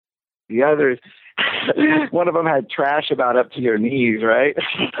The others, one of them had trash about up to your knees, right?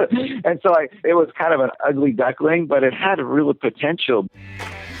 And so it was kind of an ugly duckling, but it had real potential.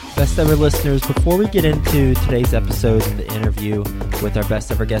 Best ever listeners, before we get into today's episode and the interview with our best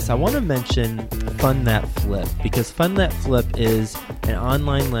ever guest, I want to mention Fund That Flip, because Fund That Flip is an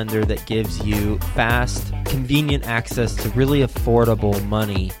online lender that gives you fast, convenient access to really affordable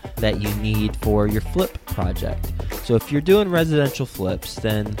money that you need for your flip project. So if you're doing residential flips,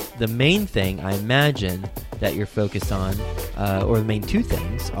 then the main thing I imagine that you're focused on, or the main two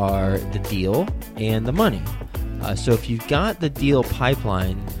things, are the deal and the money. So if you've got the deal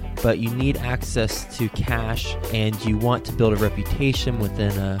pipeline, but you need access to cash and you want to build a reputation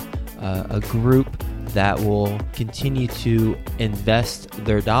within a group that will continue to invest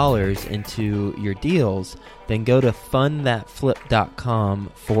their dollars into your deals, then go to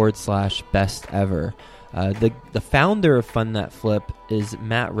fundthatflip.com/best ever. The founder of Fund That Flip is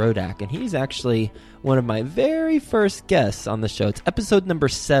Matt Rodak, and he's actually one of my very first guests on the show. It's episode number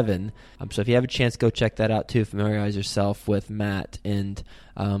 7. So if you have a chance, go check that out too. Familiarize yourself with Matt and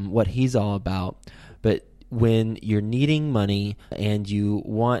what he's all about. But when you're needing money and you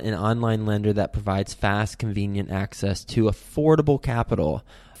want an online lender that provides fast, convenient access to affordable capital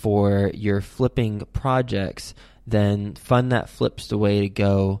for your flipping projects, then Fund That Flip's the way to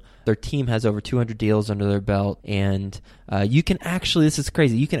go. Their team has over 200 deals under their belt, and you can actually, this is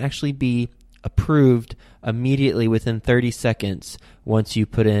crazy, you can actually be approved immediately within 30 seconds once you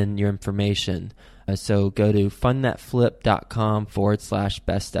put in your information. So go to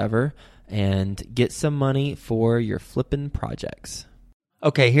fundthatflip.com/best ever and get some money for your flipping projects.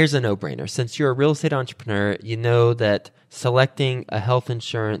 Okay, here's a no-brainer. Since you're a real estate entrepreneur, you know that selecting a health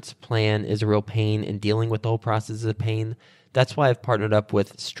insurance plan is a real pain, and dealing with the whole process is a pain. That's why I've partnered up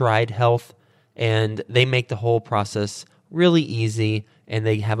with Stride Health, and they make the whole process really easy, and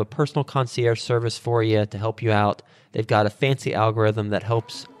they have a personal concierge service for you to help you out. They've got a fancy algorithm that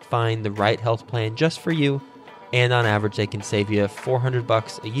helps find the right health plan just for you, and on average, they can save you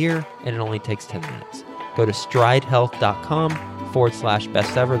 $400 a year, and it only takes 10 minutes. Go to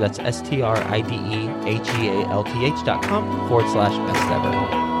stridehealth.com/best ever. That's STRIDEHEALTH.com/best ever.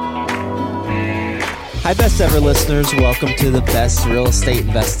 Hi, best ever listeners. Welcome to the Best Real Estate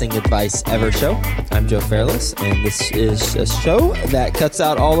Investing Advice Ever show. I'm Joe Fairless, and this is a show that cuts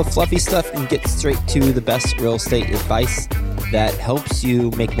out all the fluffy stuff and gets straight to the best real estate advice that helps you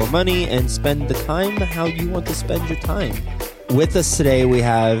make more money and spend the time how you want to spend your time. With us today, we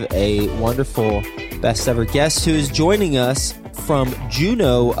have a wonderful best ever guest who is joining us from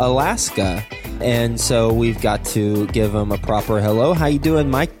Juneau, Alaska. And so we've got to give him a proper hello. How you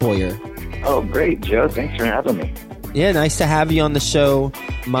doing, Mike Boyer? Oh, great, Joe. Thanks for having me. Yeah, nice to have you on the show.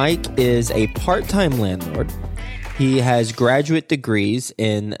 Mike is a part-time landlord. He has graduate degrees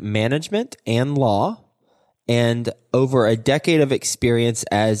in management and law and over a decade of experience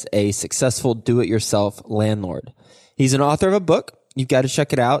as a successful do-it-yourself landlord. He's an author of a book. You've got to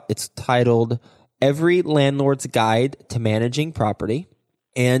check it out. It's titled Every Landlord's Guide to Managing Property.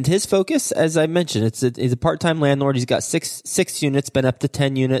 And his focus, as I mentioned, he's a part-time landlord. He's got six units, been up to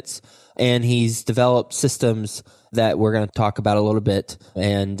 10 units, and he's developed systems that we're going to talk about a little bit,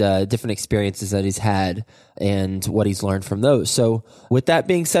 and different experiences that he's had and what he's learned from those. So with that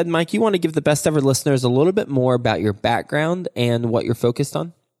being said, Mike, you want to give the best ever listeners a little bit more about your background and what you're focused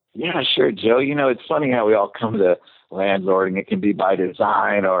on? Yeah, sure, Joe. It's funny how we all come to landlording. It can be by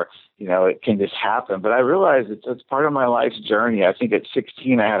design or it can just happen. But I realized it's part of my life's journey. I think at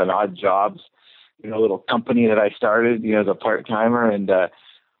 16, I had an odd jobs, little company that I started, as a part-timer. And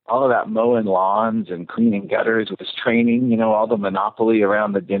all of that mowing lawns and cleaning gutters was training. All the monopoly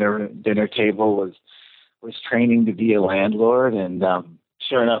around the dinner table was training to be a landlord. And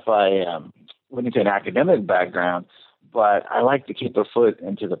sure enough, I went into an academic background, but I like to keep a foot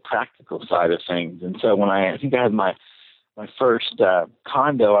into the practical side of things. And so when I think I had my first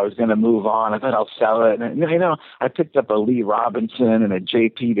condo, I was going to move on. I thought I'll sell it. And, I picked up a Lee Robinson and a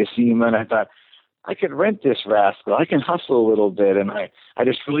J.P. DeSima, and I thought, I could rent this rascal. I can hustle a little bit. And I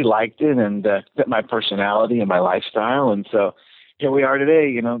just really liked it and fit my personality and my lifestyle. And so here we are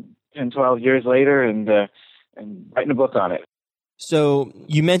today, 10, 12 years later, and writing a book on it. So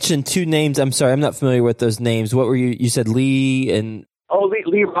you mentioned two names. I'm sorry, I'm not familiar with those names. What were you said Lee and... Oh,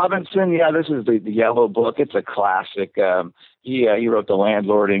 Lee Robinson. Yeah, this is the Yellow Book. It's a classic. He wrote The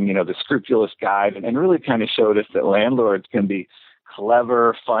Landlording, the Scrupulous Guide, and really kind of showed us that landlords can be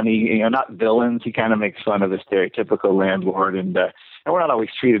clever, funny, not villains. He kind of makes fun of the stereotypical landlord, and we're not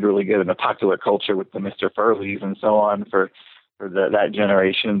always treated really good in the popular culture with the Mr. Furleys and so on for that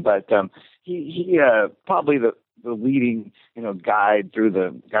generation. But he probably the leading, guide through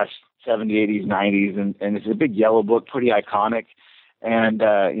the, 70s, 80s, 90s. And it's a big yellow book, pretty iconic. And,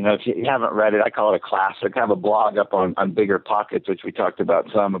 if you haven't read it, I call it a classic. I have a blog up on Bigger Pockets, which we talked about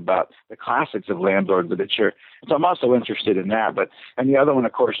some about the classics of landlord literature. So I'm also interested in that. And the other one,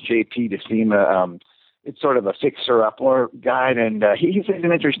 of course, J.P. DeSima, it's sort of a fixer-upper guide. And he's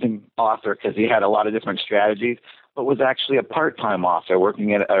an interesting author because he had a lot of different strategies, but was actually a part-time author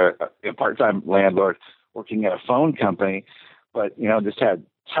working at a part-time landlord working at a phone company. But, just had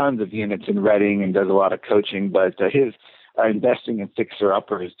tons of units in Reading and does a lot of coaching. But his investing in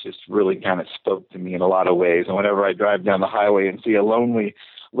fixer-uppers just really kind of spoke to me in a lot of ways. And whenever I drive down the highway and see a lonely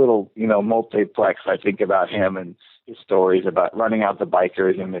little, multiplex, I think about him and his stories about running out the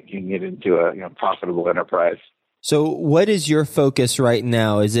bikers and making it into a profitable enterprise. So what is your focus right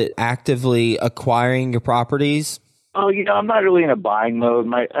now? Is it actively acquiring your properties? Oh, I'm not really in a buying mode.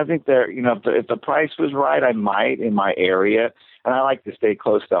 I think if the price was right, I might in my area. And I like to stay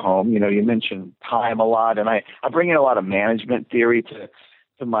close to home. You mentioned time a lot, and I bring in a lot of management theory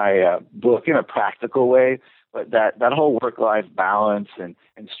to my book in a practical way. But that whole work-life balance and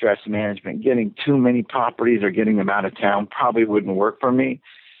stress management, getting too many properties or getting them out of town probably wouldn't work for me.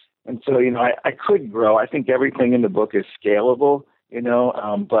 And so, I could grow. I think everything in the book is scalable,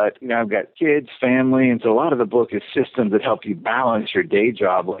 but, I've got kids, family, and so a lot of the book is systems that help you balance your day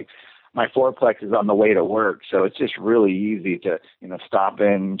job. Like my fourplex is on the way to work, so it's just really easy to, stop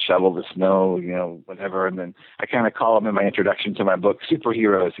in, shovel the snow, whatever. And then I kind of call them in my introduction to my book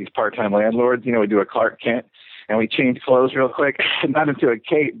superheroes, these part-time landlords. We do a Clark Kent, and we change clothes real quick, not into a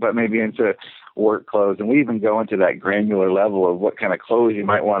cape, but maybe into work clothes. And we even go into that granular level of what kind of clothes you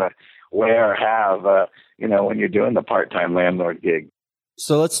might want to wear or have, when you're doing the part-time landlord gig.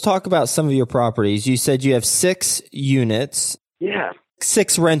 So let's talk about some of your properties. You said you have 6 units. Yeah.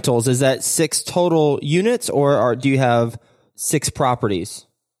 6 rentals. Is that 6 total units, or do you have 6 properties?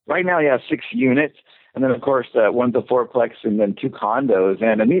 Right now, you have 6 units. And then, of course, one's a fourplex and then 2 condos.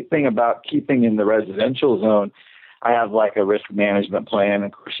 And the neat thing about keeping in the residential zone, I have like a risk management plan,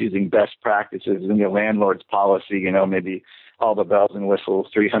 of course, using best practices in your landlord's policy, maybe all the bells and whistles,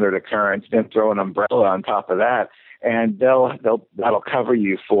 300 occurrence, then throw an umbrella on top of that. And that'll cover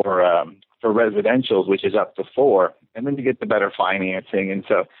you for residentials, which is up to 4. And then you get the better financing. And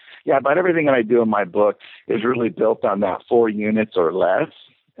so, yeah, but everything that I do in my book is really built on that 4 units or less.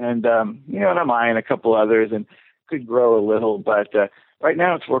 And, and I'm eyeing a couple others and could grow a little, but right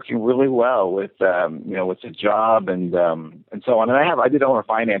now it's working really well with the job and so on. And I did owner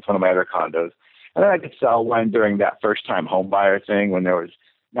finance one of my other condos. And then I did sell one during that first time home buyer thing when there was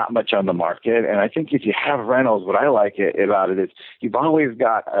not much on the market. And I think if you have rentals, what I like about it is you've always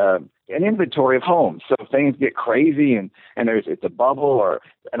got an inventory of homes. So if things get crazy and it's a bubble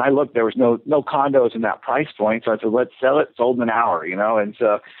and I looked, there was no condos in that price point. So I said, let's sell it, sold in an hour, And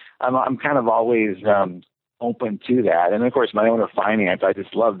so I'm kind of always open to that. And of course, my owner finance, I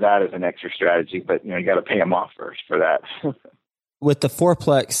just love that as an extra strategy, but you got to pay them off first for that. With the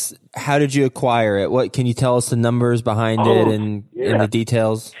fourplex, how did you acquire it? What can you tell us the numbers behind it and the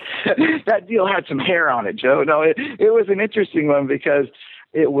details? That deal had some hair on it, Joe. No, it was an interesting one because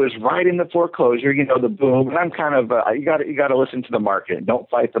it was right in the foreclosure, the boom. And I'm kind of you got to listen to the market. Don't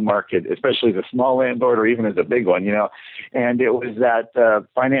fight the market, especially the small landlord or even as a big one, And it was that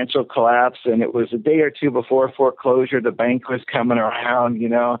financial collapse, and it was a day or two before foreclosure. The bank was coming around,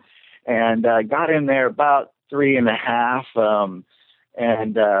 and I got in there about 3.5.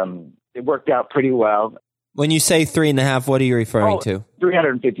 And it worked out pretty well. When you say 3.5, what are you referring to?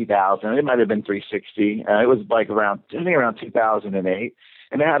 350,000. It might have been 360. It was like around 2008.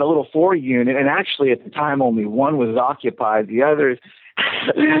 And it had a little 4 unit. And actually, at the time, only one was occupied. The others,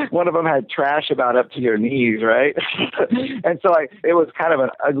 one of them had trash about up to your knees, right? And so it was kind of an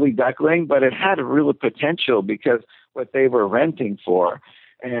ugly duckling, but it had a real potential because what they were renting for.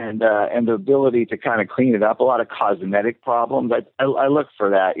 And the ability to kind of clean it up, a lot of cosmetic problems. I look for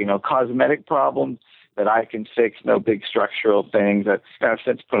that, cosmetic problems that I can fix, no big structural things that I've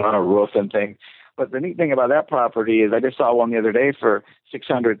since put on a roof and things. But the neat thing about that property is I just saw one the other day for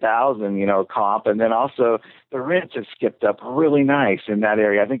 $600,000, comp. And then also the rents have skipped up really nice in that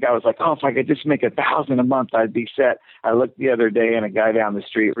area. I think I was like, if I could just make $1,000 a month, I'd be set. I looked the other day and a guy down the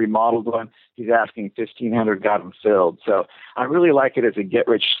street remodeled one. He's asking $1,500, got him filled. So I really like it as a get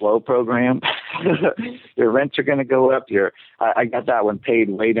rich slow program. Your rents are going to go up. I got that one paid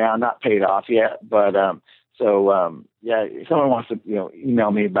way down, not paid off yet. But if someone wants to,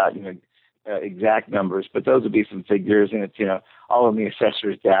 email me about, exact numbers, but those would be some figures, and it's all in the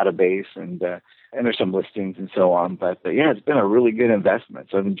assessor's database, and there's some listings and so on. But it's been a really good investment,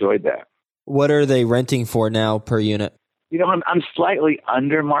 so I've enjoyed that. What are they renting for now per unit? I'm slightly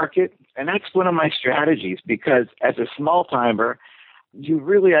under market, and that's one of my strategies because as a small timer,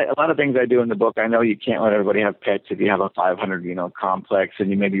 a lot of things I do in the book, I know you can't let everybody have pets if you have a 500, complex and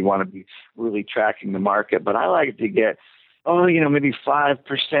you maybe want to be really tracking the market, but I like to get, maybe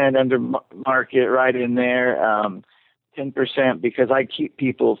 5% under market right in there, 10% because I keep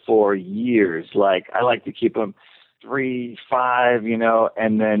people for years. Like I like to keep them 3, 5,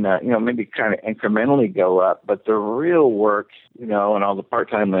 and then, maybe kind of incrementally go up. But the real work, and all the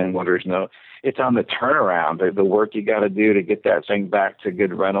part-time landlords know, it's on the turnaround, the work you got to do to get that thing back to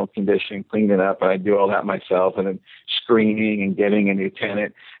good rental condition, clean it up. And I do all that myself, and then screening and getting a new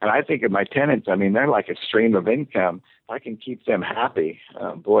tenant. And I think of my tenants, they're like a stream of income. If I can keep them happy,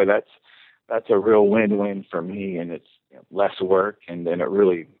 boy, that's a real win-win for me. And it's less work, and then it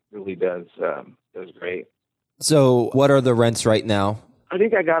really, really does great. So what are the rents right now? I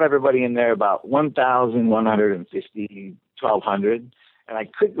think I got everybody in there about 1,150, 1,200. And I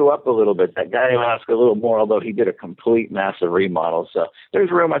could go up a little bit. That guy will ask a little more, although he did a complete massive remodel. So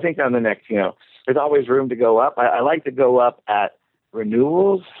there's room, I think, on the next, there's always room to go up. I like to go up at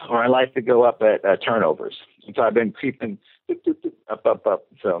renewals, or I like to go up at turnovers. And so I've been creeping up.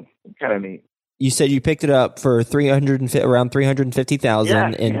 So kind of neat. You said you picked it up for around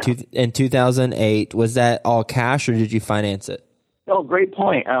 $350,000 in 2008. Was that all cash, or did you finance it? Oh, great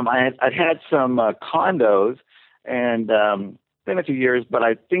point. I'd had some condos, and been a few years, but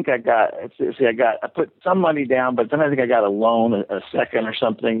I think I put some money down, but then I think I got a loan, a second or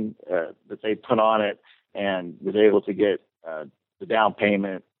something that they put on it, and was able to get the down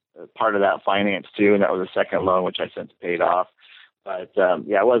payment, part of that finance too, and that was a second loan which I since paid off. But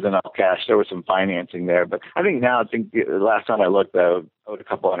it wasn't all cash. There was some financing there, but I think the last time I looked, I owed a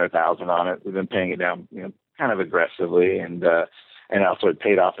couple $100,000 on it. We've been paying it down, kind of aggressively, and also it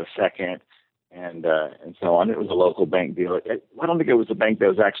paid off a second. And so on. It was a local bank deal. I don't think it was a bank that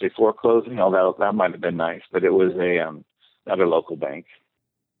was actually foreclosing, although that might have been nice, but it was another local bank.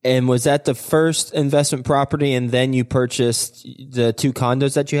 And was that the first investment property, and then you purchased the 2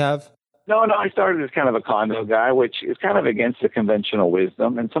 condos that you have? No, I started as kind of a condo guy, which is kind of against the conventional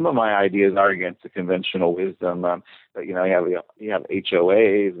wisdom, and some of my ideas are against the conventional wisdom. But you have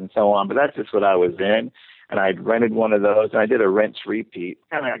HOAs and so on, but that's just what I was in. And I'd rented one of those, and I did a rents repeat.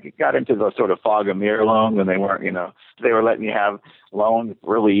 Kind of got into the sort of fog and mirror loan when they weren't, they were letting you have loans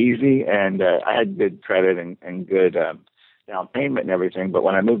really easy, and I had good credit and good down payment and everything. But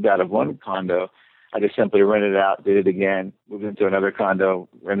when I moved out of one condo, I just simply rented it out, did it again, moved into another condo,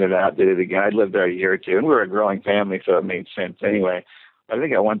 rented it out, did it again. I'd lived there a year or two, and we were a growing family, so it made sense anyway. But I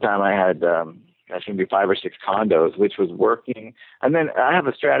think at one time I had maybe 5 or 6 condos, which was working. And then I have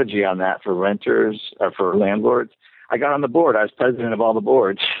a strategy on that for renters, or for landlords. I got on the board. I was president of all the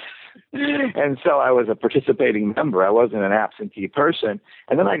boards. And so I was a participating member. I wasn't an absentee person.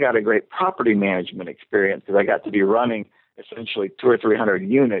 And then I got a great property management experience because I got to be running essentially 200 or 300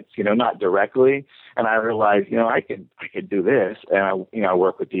 units, not directly. And I realized, I could do this. And I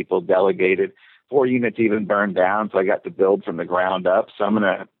work with people, delegated. 4 units even burned down, so I got to build from the ground up. So I'm going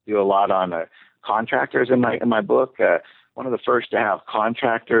to do a lot on contractors in my book. One of the first to have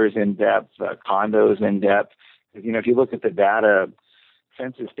contractors in depth, condos in depth. Because, if you look at the data,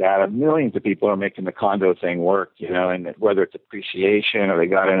 census data, millions of people are making the condo thing work, and whether it's appreciation or they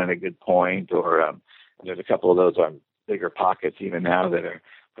got in at a good point, or there's a couple of those on bigger pockets even now that are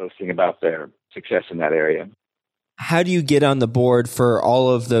posting about their success in that area. How do you get on the board for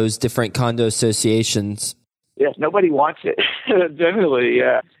all of those different condo associations? Yes, nobody wants it. Generally,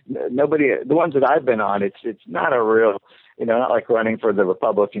 nobody. The ones that I've been on, it's not a real, not like running for the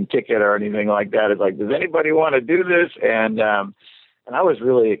Republican ticket or anything like that. It's like, does anybody want to do this? And I was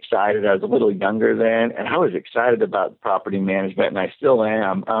really excited. I was a little younger then, and I was excited about property management, and I still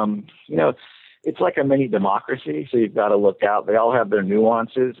am. It's like a mini democracy, so you've got to look out. They all have their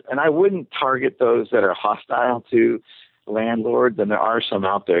nuances, and I wouldn't target those that are hostile to landlords, and there are some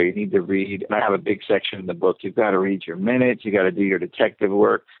out there you need to read. And I have a big section in the book. You've got to read your minutes. You got to do your detective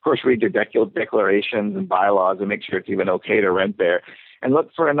work. Of course, read your declarations and bylaws and make sure it's even okay to rent there. And look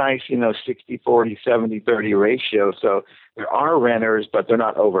for a nice, 60-40, 70-30 ratio. So there are renters, but they're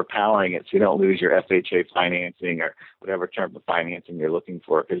not overpowering it, so you don't lose your FHA financing or whatever term of financing you're looking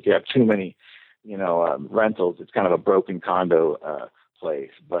for. Because if you have too many, rentals, it's kind of a broken condo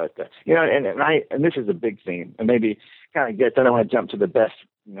place. But and this is a big theme, and maybe kind of I don't want to jump to the best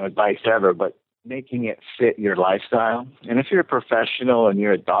advice ever, but making it fit your lifestyle. And if you're a professional and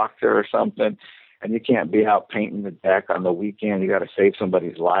you're a doctor or something, and you can't be out painting the deck on the weekend. You got to save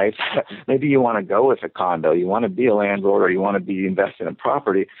somebody's life. Maybe you want to go with a condo. You want to be a landlord, or you want to be invested in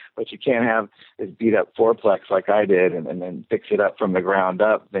property, but you can't have this beat up fourplex like I did and then fix it up from the ground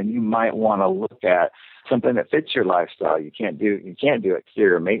up. Then you might want to look at something that fits your lifestyle. You can't do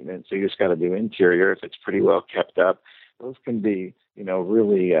exterior maintenance, so you just got to do interior if it's pretty well kept up. Those can be,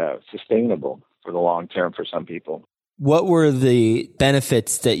 really sustainable for the long term for some people. What were the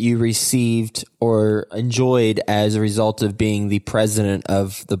benefits that you received or enjoyed as a result of being the president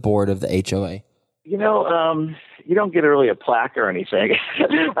of the board of the HOA? You don't get really a plaque or anything.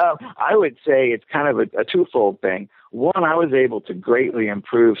 I would say it's kind of a twofold thing. One, I was able to greatly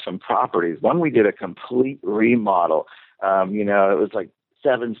improve some properties. One, we did a complete remodel. It was like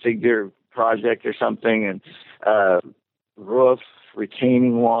 7-figure project or something, and roof,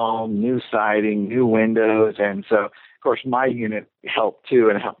 retaining wall, new siding, new windows. And so, of course, my unit helped too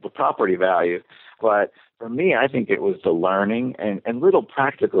and helped the property value. But for me, I think it was the learning and little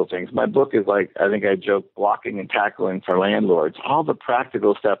practical things. My book is like, I think I joke, blocking and tackling for landlords. All the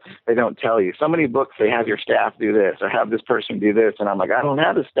practical stuff they don't tell you. So many books, they have your staff do this or have this person do this. And I'm like, I don't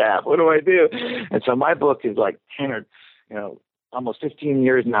have a staff. What do I do? And so my book is like 10 or, almost 15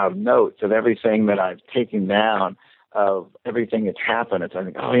 years now of notes of everything that I've taken down, of everything that's happened. It's, I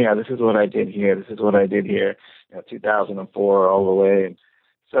think, oh yeah, this is what I did here. This is what I did here, 2004 all the way. And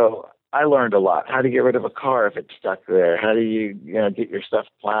so I learned a lot. How to get rid of a car if it's stuck there. How do you, get your stuff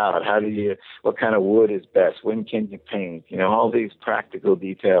plowed? What kind of wood is best? When can you paint? All these practical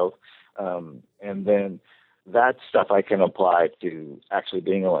details. And then that stuff I can apply to actually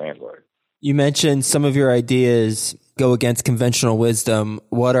being a landlord. You mentioned some of your ideas go against conventional wisdom.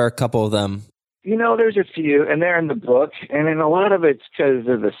 What are a couple of them? There's a few, and they're in the book, and then a lot of it's because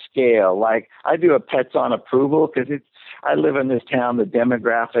of the scale. Like, I do a pets on approval because I live in this town, the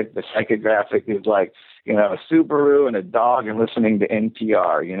demographic, the psychographic is like, a Subaru and a dog and listening to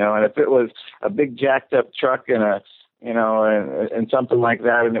NPR, and if it was a big jacked up truck and and something like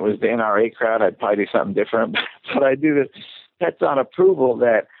that, and it was the NRA crowd, I'd probably do something different. But I do this pets on approval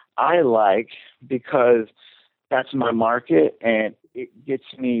that I like because that's my market, and it gets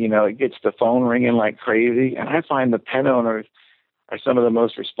me, it gets the phone ringing like crazy. And I find the pet owners are some of the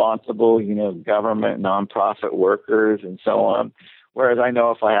most responsible, government, nonprofit workers and so on. Whereas I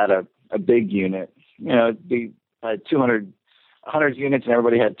know if I had a big unit, it'd be I had 100 units and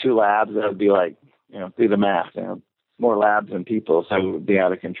everybody had 2 labs, that would be like, do the math, more labs than people, so it would be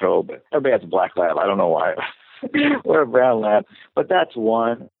out of control. But everybody has a black lab. I don't know why. We're a brown lab, but that's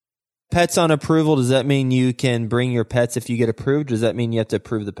one. Pets on approval, does that mean you can bring your pets if you get approved? Does that mean you have to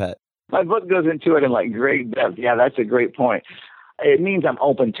approve the pet? My book goes into it in like great depth. Yeah, that's a great point. It means I'm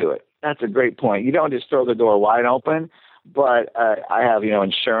open to it. That's a great point. You don't just throw the door wide open, but I have,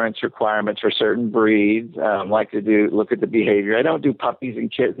 insurance requirements for certain breeds. Like to look at the behavior. I don't do puppies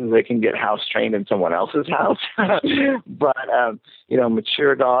and kittens. They can get house trained in someone else's house. But,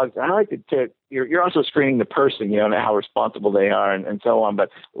 mature dogs, I like to you're also screening the person, and how responsible they are and so on. But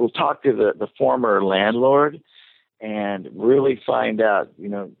we'll talk to the former landlord and really find out,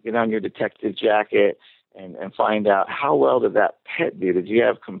 get on your detective jacket and find out how well did that pet do? Did you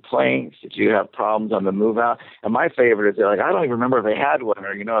have complaints? Did you have problems on the move out? And my favorite is they're like, I don't even remember if they had one,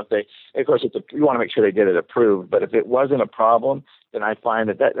 or, if they, of course, you want to make sure they get it approved. But if it wasn't a problem, then I find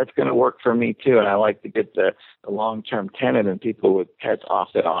that's going to work for me too. And I like to get the long-term tenant and people with pets off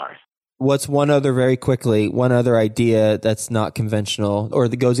that are. What's one other idea that's not conventional or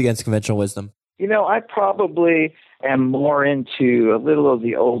that goes against conventional wisdom? I probably am more into a little of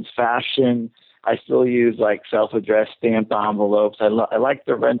the old-fashioned. I still use like self-addressed stamped envelopes. I like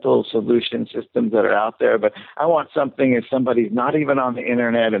the rental solution systems that are out there, but I want something if somebody's not even on the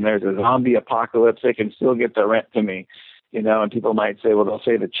internet and there's a zombie apocalypse, they can still get the rent to me. And people might say, well, they'll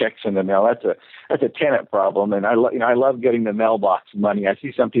say the check's in the mail. That's a tenant problem. And I love getting the mailbox money. I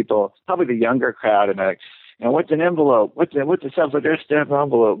see some people, probably the younger crowd, and like, what's an envelope? What's a self-addressed stamp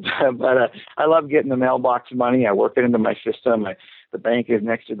envelope? But I love getting the mailbox money. I work it into my system. The bank is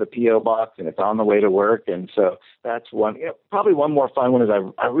next to the P.O. box, and it's on the way to work. And so that's one. Probably one more fun one is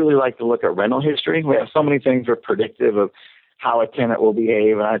I really like to look at rental history. We have so many things that are predictive of how a tenant will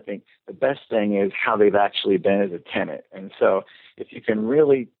behave. And I think the best thing is how they've actually been as a tenant. And so if you can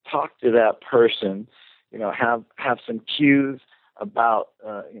really talk to that person, have some cues about,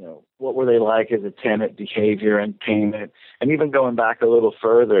 what were they like as a tenant, behavior and payment, and even going back a little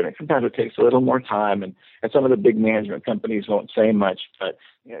further. And sometimes it takes a little more time, and some of the big management companies won't say much, but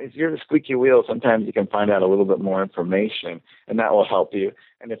if you're the squeaky wheel, sometimes you can find out a little bit more information, and that will help you.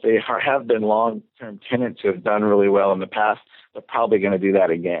 And if they have been long-term tenants who have done really well in the past, they're probably going to do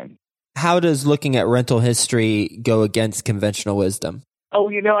that again. How does looking at rental history go against conventional wisdom? Oh,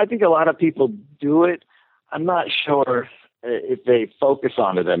 I think a lot of people do it. I'm not sure if they focus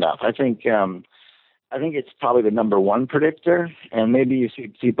on it enough. I think it's probably the number one predictor. And maybe you see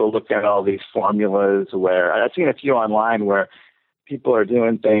people look at all these formulas where I've seen a few online where people are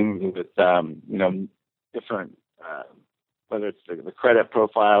doing things with, different, whether it's the credit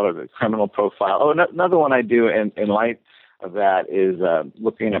profile or the criminal profile. Oh, another one I do in light of that is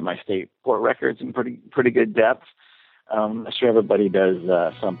looking at my state court records in pretty good depth. I'm not sure everybody does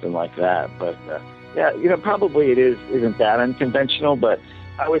something like that, but probably it isn't that unconventional, but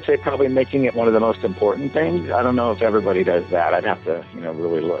I would say probably making it one of the most important things. I don't know if everybody does that. I'd have to,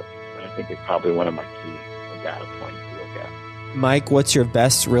 really look. But I think it's probably one of my key data points to look at. Mike, what's your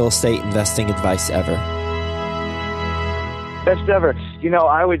best real estate investing advice ever? Best ever.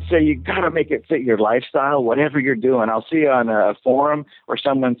 I would say you got to make it fit your lifestyle, whatever you're doing. I'll see on a forum where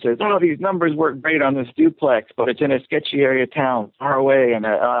someone says, oh, these numbers work great on this duplex, but it's in a sketchy area of town, far away, and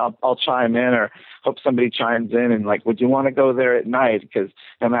I'll chime in or hope somebody chimes in and like, would you want to go there at night? Because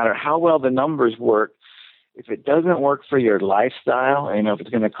no matter how well the numbers work, if it doesn't work for your lifestyle, if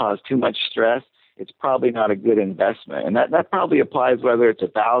it's going to cause too much stress, it's probably not a good investment. And that probably applies whether it's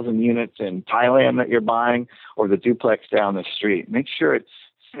 1,000 units in Thailand that you're buying or the duplex down the street. Make sure it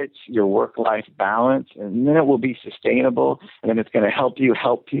fits your work-life balance, and then it will be sustainable, and then it's going to help you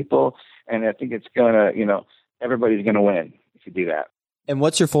help people. And I think it's going to, everybody's going to win if you do that. And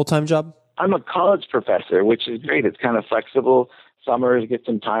what's your full-time job? I'm a college professor, which is great. It's kind of flexible. Summers, get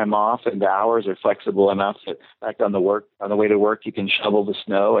some time off, and the hours are flexible enough that back on the way to work, you can shovel the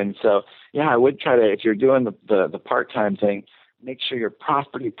snow. And so, I would try to, if you're doing the part-time thing, make sure your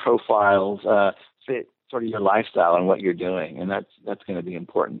property profiles fit sort of your lifestyle and what you're doing. And that's going to be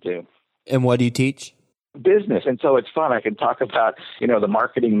important too. And what do you teach? Business. And so it's fun. I can talk about, the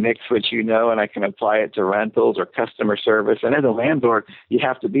marketing mix, which and I can apply it to rentals or customer service. And as a landlord, you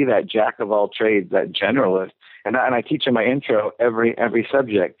have to be that jack of all trades, that generalist. And I teach in my intro every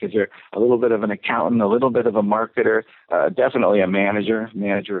subject because you're a little bit of an accountant, a little bit of a marketer, definitely a manager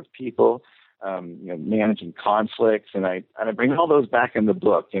of people, managing conflicts. And I bring all those back in the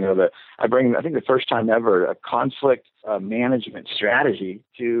book. I think the first time ever, a conflict management strategy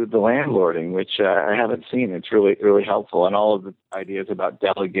to the landlording, which I haven't seen. It's really, really helpful. And all of the ideas about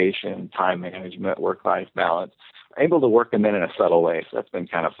delegation, time management, work-life balance, I'm able to work them in a subtle way. So that's been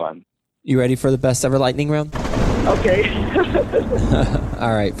kind of fun. You ready for the best ever lightning round? Okay.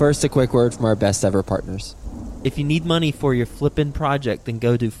 All right. First, a quick word from our best ever partners. If you need money for your flipping project, then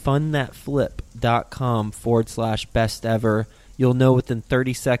go to fundthatflip.com/best ever. You'll know within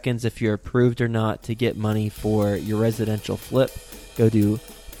 30 seconds if you're approved or not to get money for your residential flip. Go to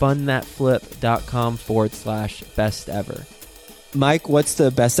fundthatflip.com/best ever. Mike, what's the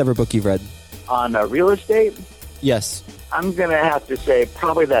best ever book you've read? On real estate? Yes. I'm going to have to say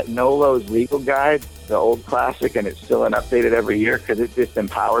probably that Nolo's Legal Guide, the old classic, and it's still updated every year because it just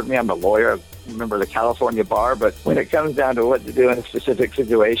empowered me. I'm a lawyer. I remember the California bar, but when it comes down to what to do in a specific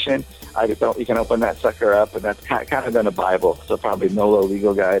situation, you can open that sucker up, and that's kind of been a Bible. So probably Nolo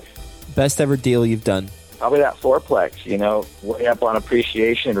Legal Guide. Best ever deal you've done? Probably that fourplex, way up on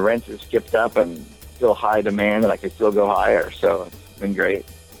appreciation. Rents have skipped up and still high demand, and I could still go higher. So it's been great.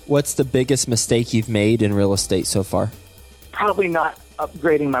 What's the biggest mistake you've made in real estate so far? Probably not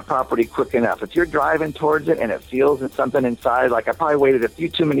upgrading my property quick enough. If you're driving towards it and it feels it's something inside, like I probably waited a few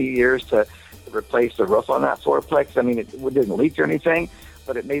too many years to replace the roof on that fourplex. I mean, it didn't leak or anything,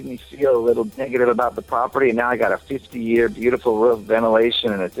 but it made me feel a little negative about the property. And now I got a 50-year beautiful roof,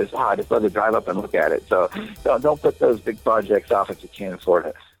 ventilation, and it's just, I just love to drive up and look at it. So don't put those big projects off if you can't afford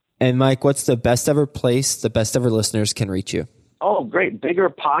it. And Mike, what's the best ever place the best ever listeners can reach you? Oh, great. Bigger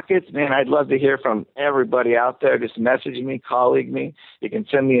Pockets. Man, I'd love to hear from everybody out there. Just message me, colleague me. You can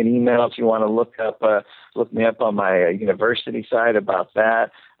send me an email if you want to look me up on my university site about that.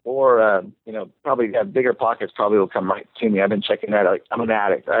 Or, probably Bigger Pockets probably will come right to me. I've been checking that out. I'm an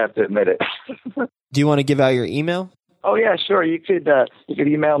addict. I have to admit it. Do you want to give out your email? Oh, yeah, sure. You could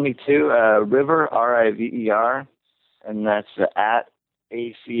email me too, River, River, and that's at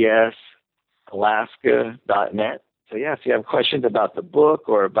acsalaska.net. So, yeah, if you have questions about the book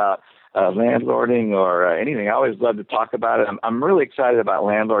or about landlording or anything, I always love to talk about it. I'm really excited about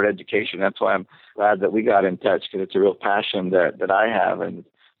landlord education. That's why I'm glad that we got in touch, because it's a real passion that I have, and it's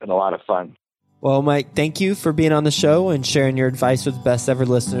been a lot of fun. Well, Mike, thank you for being on the show and sharing your advice with best ever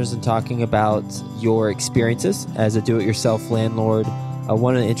listeners and talking about your experiences as a do-it-yourself landlord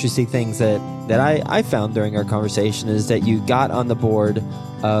one of the interesting things that I found during our conversation is that you got on the board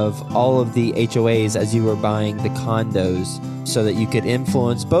of all of the HOAs as you were buying the condos so that you could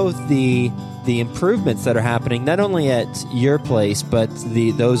influence both the improvements that are happening, not only at your place, but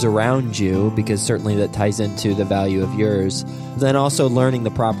those around you, because certainly that ties into the value of yours. Then also learning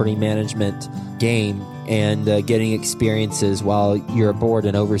the property management game and getting experiences while you're aboard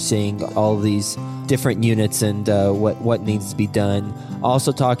and overseeing all of these different units and what needs to be done.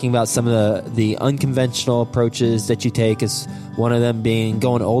 Also talking about some of the unconventional approaches that you take, is one of them being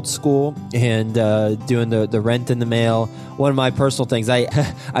going old school and doing the rent in the mail. One of my personal things,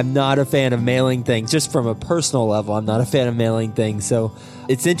 I'm not a fan of mailing things, just from a personal level. I'm not a fan of mailing things. So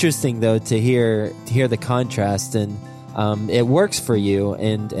it's interesting though to hear the contrast, and it works for you,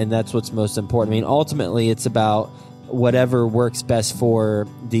 and that's what's most important. I mean, ultimately it's about whatever works best for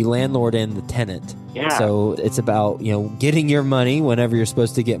the landlord and the tenant. Yeah. So it's about, getting your money whenever you're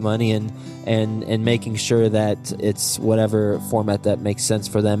supposed to get money, and making sure that it's whatever format that makes sense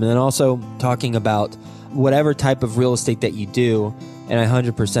for them. And then also talking about whatever type of real estate that you do, and I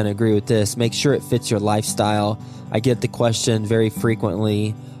 100% agree with this, make sure it fits your lifestyle. I get the question very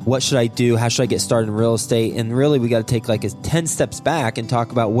frequently, what should I do? How should I get started in real estate? And really, we got to take like 10 steps back and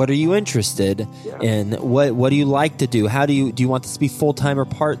talk about, what are you interested in? What do you like to do? How do you want this to be full-time or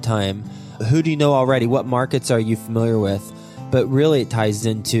part-time? Who do you know already? What markets are you familiar with? But really, it ties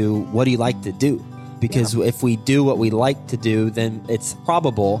into, what do you like to do? Because if we do what we like to do, then it's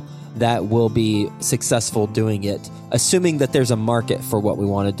probable that we'll be successful doing it, assuming that there's a market for what we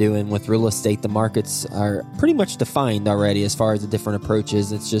want to do. And with real estate, the markets are pretty much defined already as far as the different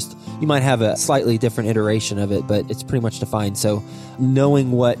approaches. It's just, you might have a slightly different iteration of it, but it's pretty much defined. So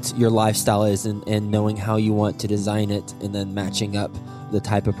knowing what your lifestyle is and knowing how you want to design it, and then matching up the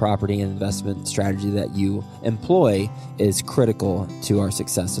type of property and investment strategy that you employ is critical to our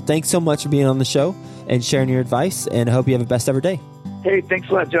success. So thanks so much for being on the show and sharing your advice, and I hope you have a best ever day. Hey, thanks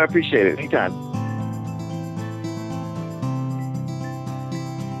a lot, Joe. I appreciate it. Anytime.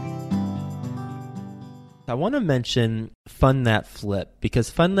 I want to mention Fund That Flip, because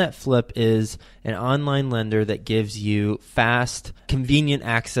Fund That Flip is an online lender that gives you fast, convenient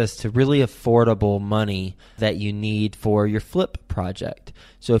access to really affordable money that you need for your flip project.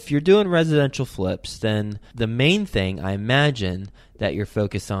 So if you're doing residential flips, then the main thing I imagine that you're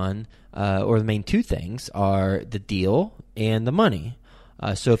focused on, or the main two things, are the deal and the money.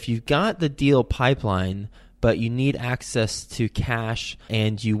 So if you've got the deal pipeline, but you need access to cash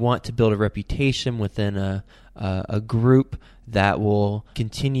and you want to build a reputation within a group that will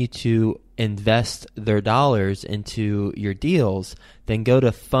continue to invest their dollars into your deals, then go to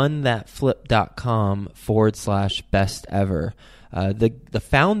fundthatflip.com/best ever. The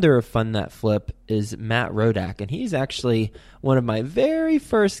founder of Fund That Flip is Matt Rodak, and he's actually one of my very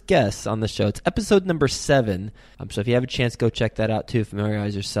first guests on the show. It's episode number 7. So if you have a chance, go check that out too.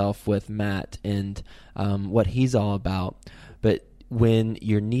 Familiarize yourself with Matt and what he's all about. But when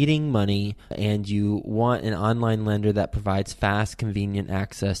you're needing money and you want an online lender that provides fast, convenient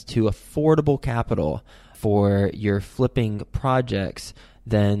access to affordable capital for your flipping projects,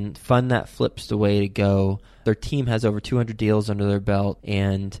 then Fund That Flip's the way to go. Their team has over 200 deals under their belt,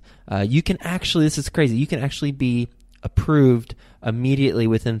 and you can actually, this is crazy, you can actually be approved immediately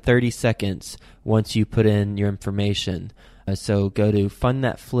within 30 seconds once you put in your information. So go to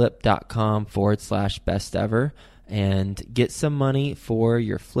fundthatflip.com/best ever and get some money for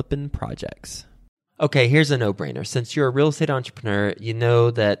your flipping projects. Okay, here's a no-brainer. Since you're a real estate entrepreneur, you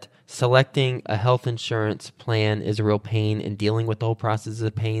know that selecting a health insurance plan is a real pain, and dealing with the whole process is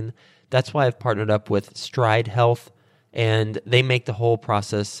a pain. That's why I've partnered up with Stride Health, and they make the whole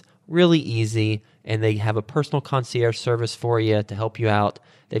process really easy, and they have a personal concierge service for you to help you out.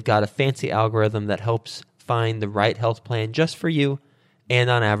 They've got a fancy algorithm that helps find the right health plan just for you, and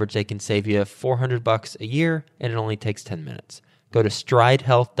on average, they can save you $400 a year, and it only takes 10 minutes. Go to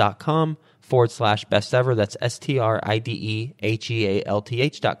stridehealth.com/best ever. That's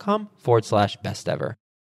StrideHealth.com/best ever.